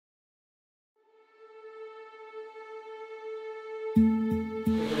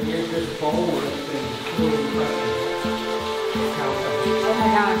bowl that's been fully crushed. Oh my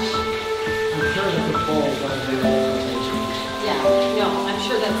gosh. I'm sure there's a bowl down there. Yeah, no, I'm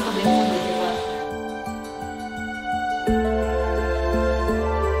sure that's something somebody did left there.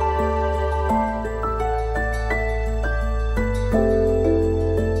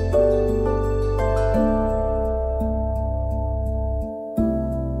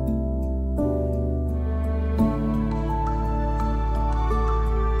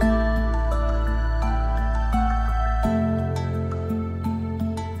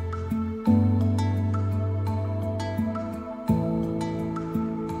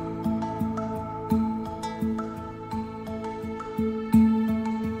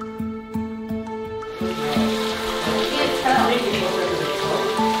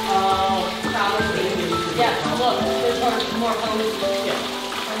 More hose. Yeah.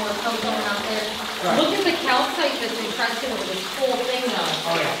 And more hose going out there. Right. Look at the calcite that's impressive over this whole thing though.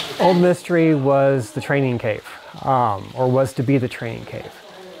 Oh yeah. Old Mystery was the training cave, or was to be the training cave.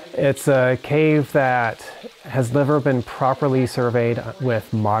 It's a cave that has never been properly surveyed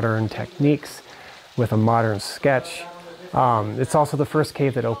with modern techniques, with a modern sketch. It's also the first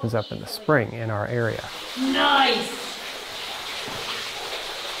cave that opens up in the spring in our area. Nice!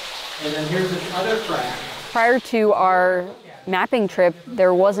 And then here's this other crack. Prior to our mapping trip,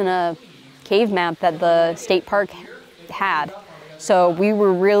 there wasn't a cave map that the state park had. So we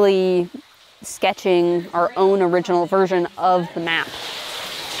were really sketching our own original version of the map.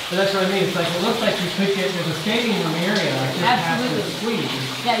 But that's what I mean. It's like, it looks like you could get, there's a skating room area. Just absolutely. Past the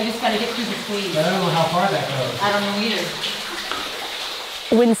squeeze. Yeah, you just gotta get through the squeeze. But I don't know how far that goes. I don't know either.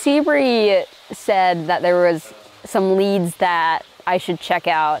 When Seabury said that there was some leads that I should check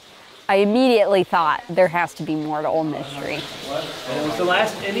out, I immediately thought there has to be more to Old Mystery. And it was the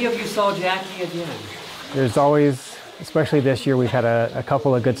last any of you saw Jackie again. There's always, especially this year, we've had a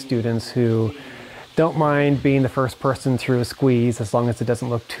couple of good students who don't mind being the first person through a squeeze as long as it doesn't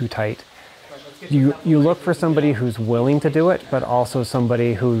look too tight. You look for somebody who's willing to do it, but also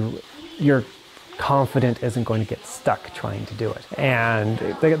somebody who you're confident isn't going to get stuck trying to do it. And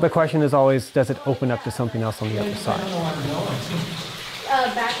the question is always, does it open up to something else on the other side?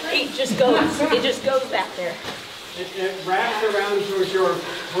 It just goes back there. It wraps around towards your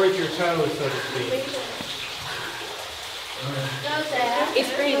toes, so to speak.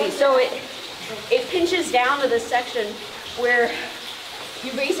 It's crazy. So it pinches down to this section where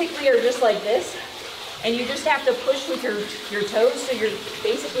you basically are just like this, and you just have to push with your toes, so you're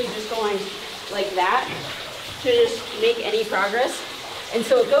basically just going like that to just make any progress. And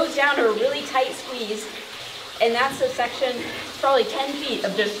so it goes down to a really tight squeeze, and that's a section, probably 10 feet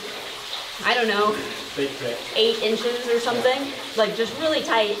of just, I don't know, 8 inches or something, like just really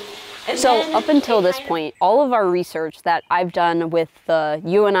tight. And so up until this point, all of our research that I've done with the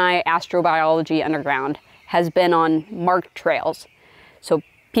UNI Astrobiology Underground has been on marked trails. So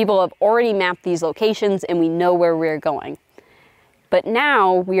people have already mapped these locations and we know where we're going. But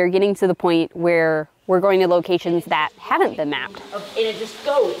now we are getting to the point where we're going to locations that haven't been mapped. And it just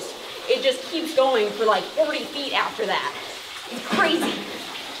goes. It just keeps going for like 40 feet after that. It's crazy.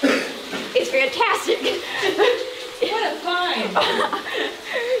 It's fantastic. What a find!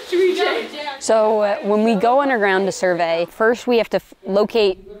 So when we go underground to survey, first we have to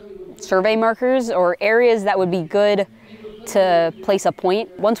locate survey markers or areas that would be good to place a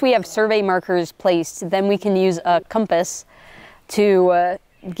point. Once we have survey markers placed, then we can use a compass to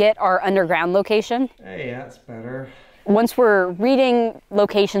get our underground location. Hey, that's better. Once we're reading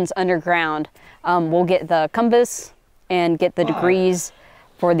locations underground, we'll get the compass and get the degrees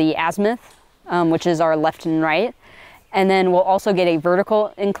for the azimuth, which is our left and right. And then we'll also get a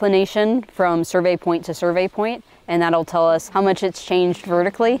vertical inclination from survey point to survey point, and that'll tell us how much it's changed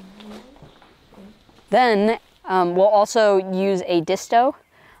vertically. Then we'll also use a disto,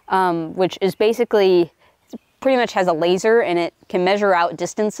 which is basically, pretty much has a laser and it can measure out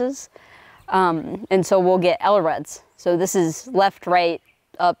distances. And so we'll get LREDs. So this is left, right,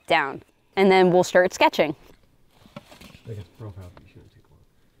 up, down. And then we'll start sketching. Like it's profile, but you shouldn't take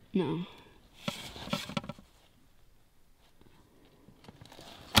long. No.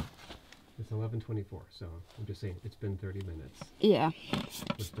 It's 11:24, so I'm just saying it's been 30 minutes. Yeah.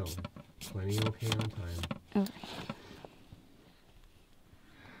 We're still plenty okay on time. Okay.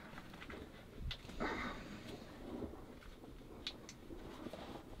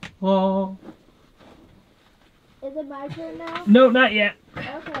 Oh. Is it my turn now? No, not yet.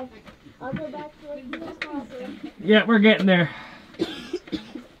 Okay. I'll go back to as soon as possible. Yeah, we're getting there.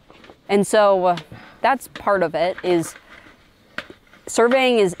 And so that's part of it, is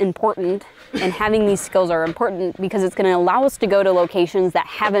surveying is important, and having these skills are important because it's going to allow us to go to locations that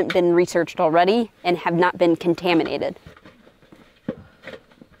haven't been researched already and have not been contaminated.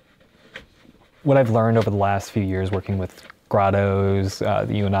 What I've learned over the last few years working with grottos, the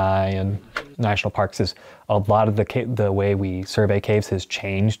UNI, and national parks is a lot of the way we survey caves has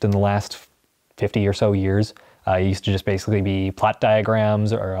changed in the last 50 or so years. It used to just basically be plot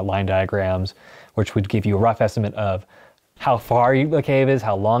diagrams or line diagrams, which would give you a rough estimate of how far the cave is,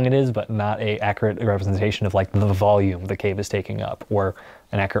 how long it is, but not an accurate representation of like the volume the cave is taking up, or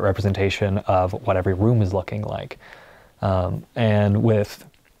an accurate representation of what every room is looking like. And with,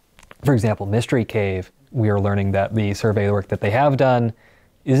 for example, Mystery Cave, we are learning that the survey work that they have done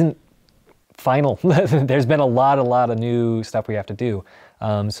isn't final. There's been a lot of new stuff we have to do.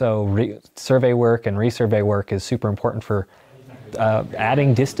 So survey work and resurvey work is super important for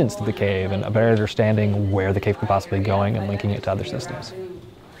adding distance to the cave and a better understanding where the cave could possibly be going and linking it to other systems.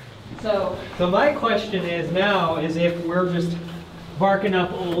 So my question is now is if we're just barking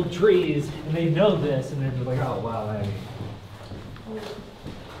up old trees and they know this and they're just like, oh wow,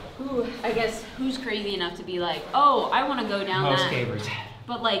 I guess who's crazy enough to be like, oh, I want to go down most that. cavers.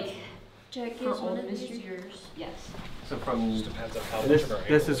 But like, Jack for is one old of these mystery, yours. yes. So from Depends on how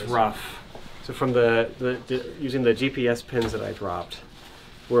this is rough. So from using the GPS pins that I dropped,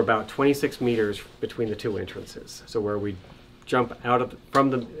 we're about 26 meters between the two entrances. So where we jump out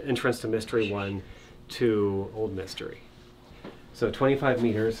from the entrance to Mystery 1 to Old Mystery. So 25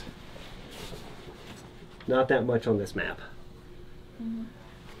 meters. Not that much on this map. Mm-hmm.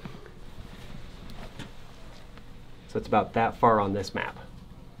 So it's about that far on this map.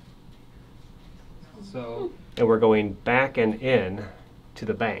 So And we're going back and in to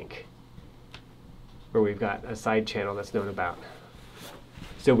the bank, where we've got a side channel that's known about.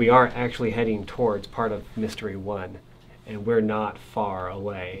 So we are actually heading towards part of Mystery 1, and we're not far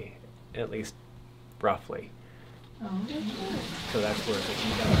away, at least roughly. Oh, So that's where do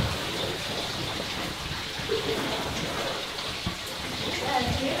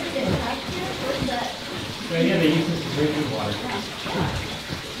you ever get back here? What's that? yeah, they use this for drinking water.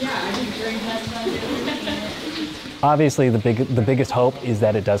 Yeah, I just drink that stuff. Obviously, the biggest hope is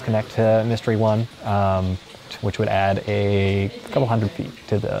that it does connect to Mystery 1, which would add a couple hundred feet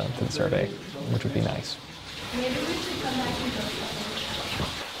to the survey, which would be nice. Maybe we should come back and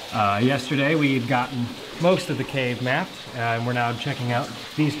go. Yesterday we had gotten most of the cave mapped, and we're now checking out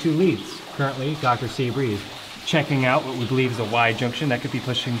these two leads. Currently, Dr. Seabree is checking out what we believe is a Y junction that could be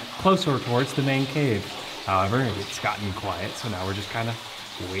pushing closer towards the main cave. However, it's gotten quiet, so now we're just kind of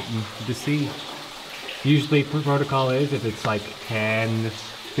waiting to see. Usually protocol is if it's like 10,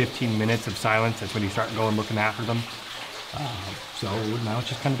 15 minutes of silence, that's when you start going looking after them. So now it's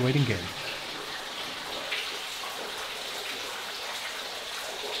just kind of a waiting game.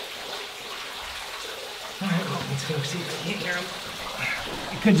 Alright, well, let's go see if we can hear them.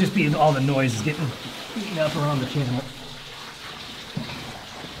 It could just be all the noise is getting beaten up around the channel.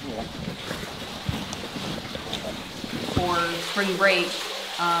 For spring break,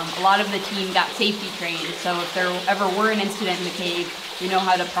 a lot of the team got safety trained, so if there ever were an incident in the cave, we know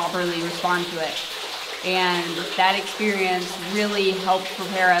how to properly respond to it. And that experience really helped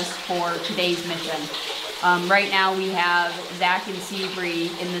prepare us for today's mission. Right now we have Zach and Seabree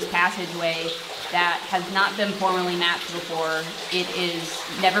in this passageway that has not been formally mapped before. It is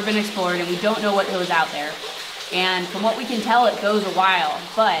never been explored, and we don't know what goes out there. And from what we can tell, it goes a while,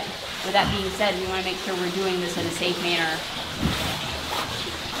 but with that being said, we want to make sure we're doing this in a safe manner.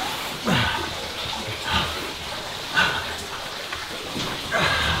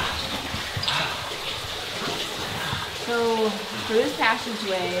 So for this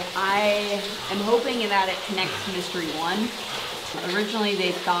passageway, I am hoping that it connects to Mystery 1. Originally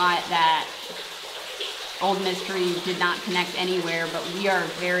they thought that Old Mystery did not connect anywhere, but we are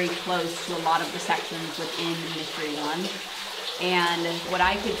very close to a lot of the sections within Mystery 1. And what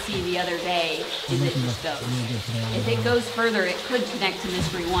I could see the other day is it just goes. If it goes further, it could connect to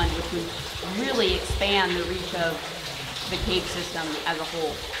Mystery 1, which would really expand the reach of the cave system as a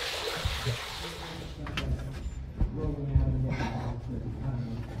whole.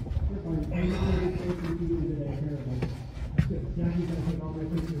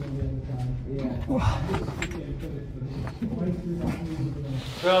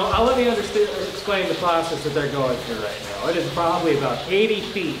 Well, let me explain the process that they're going through right now. It is probably about 80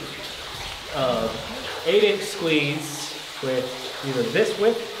 feet of 8-inch squeeze with either this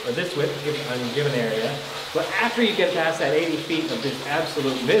width or this width on a given area. But after you get past that 80 feet of this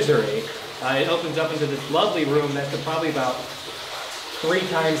absolute misery, it opens up into this lovely room that's probably about 3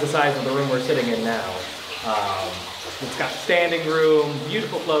 times the size of the room we're sitting in now. It's got standing room,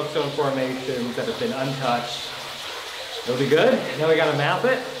 beautiful flowstone formations that have been untouched. It'll be good. Now we gotta map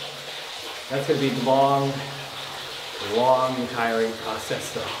it. That's gonna be a long, tiring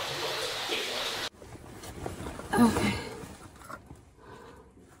process though. Okay.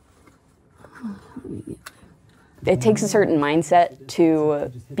 It takes a certain mindset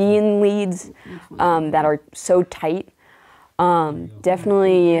to be in leads that are so tight.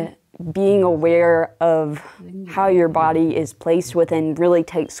 Definitely being aware of how your body is placed within really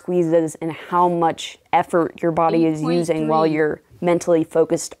tight squeezes and how much effort your body is using while you're mentally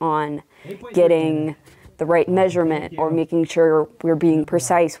focused on getting the right measurement or making sure we're being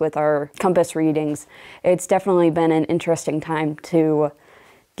precise with our compass readings. It's definitely been an interesting time to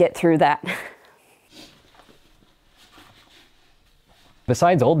get through that.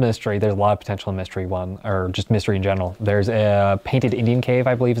 Besides Old Mystery, there's a lot of potential in Mystery 1, or just Mystery in general. There's a Painted Indian Cave,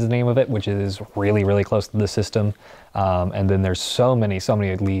 I believe is the name of it, which is really, really close to the system. And then there's so many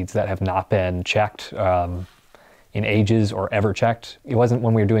leads that have not been checked in ages or ever checked. It wasn't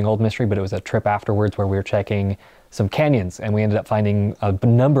when we were doing Old Mystery, but it was a trip afterwards where we were checking some canyons, and we ended up finding a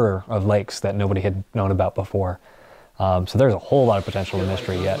number of lakes that nobody had known about before. So there's a whole lot of potential in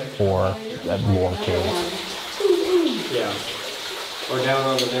Mystery yet for more caves. Yeah. Or down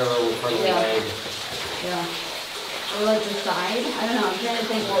on the narrow front of the leg. Yeah. Or like the side. I don't know. I'm trying to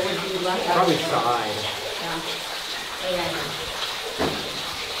think what would be left out. Probably side. Yeah. Yeah.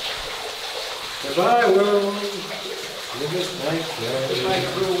 Goodbye, world. Live it like goodbye,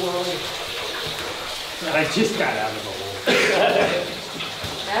 cruel world. I just got out of the hole.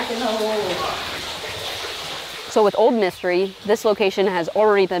 Back in the hole. So with Old Mystery, this location has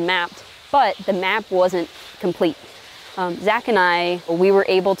already been mapped, but the map wasn't complete. Zach and I, we were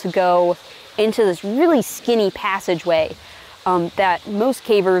able to go into this really skinny passageway that most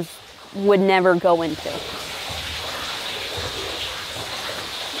cavers would never go into.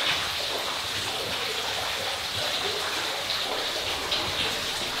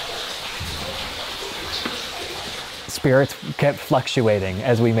 Spirits kept fluctuating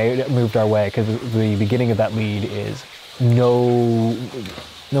as we moved our way, because the beginning of that lead is no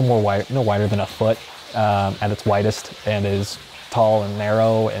wider than a foot at its widest, and is tall and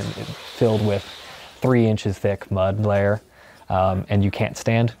narrow and filled with 3 inches thick mud layer, and you can't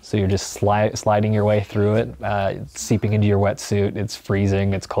stand, so you're just sliding your way through it, seeping into your wetsuit. It's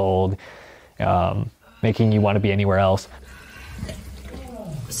freezing, it's cold, making you want to be anywhere else.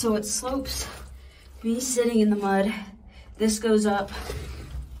 So it slopes, me sitting in the mud, this goes up,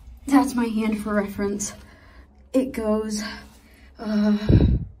 that's my hand for reference. It goes,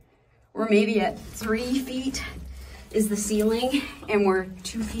 we're maybe at 3 feet is the ceiling, and we're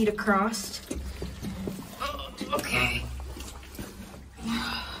 2 feet across. Okay.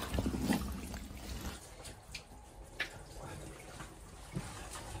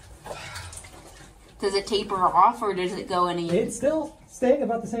 Does it taper off, or does it go any? It's still staying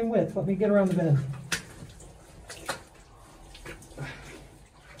about the same width. Let me get around the bend.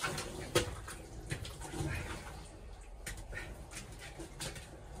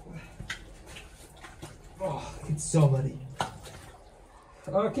 Oh, it's so muddy.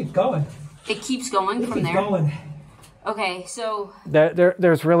 Oh, it keeps going. It keeps going from there? Going. Okay, so...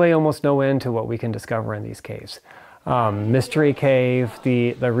 There's really almost no end to what we can discover in these caves. Mystery Cave,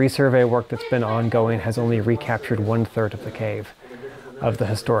 the resurvey work that's been ongoing has only recaptured 1/3 of the cave, of the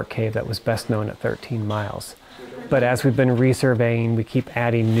historic cave that was best known at 13 miles. But as we've been resurveying, we keep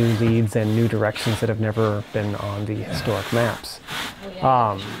adding new leads and new directions that have never been on the historic maps.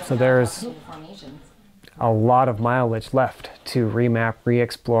 So there's a lot of mileage left to remap,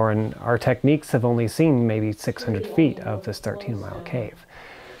 re-explore, and our techniques have only seen maybe 600 feet of this 13-mile cave.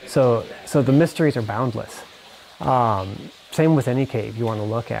 So the mysteries are boundless. Same with any cave you want to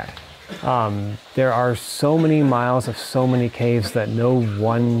look at. There are so many miles of so many caves that no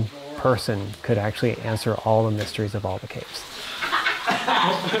one person could actually answer all the mysteries of all the caves.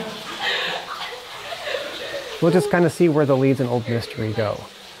 We'll just kind of see where the leads in Old Mystery go.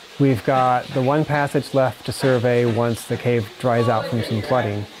 We've got the one passage left to survey once the cave dries out from some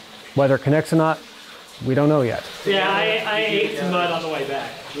flooding. Whether it connects or not, we don't know yet. Yeah, I ate some mud on the way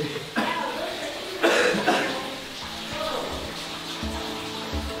back.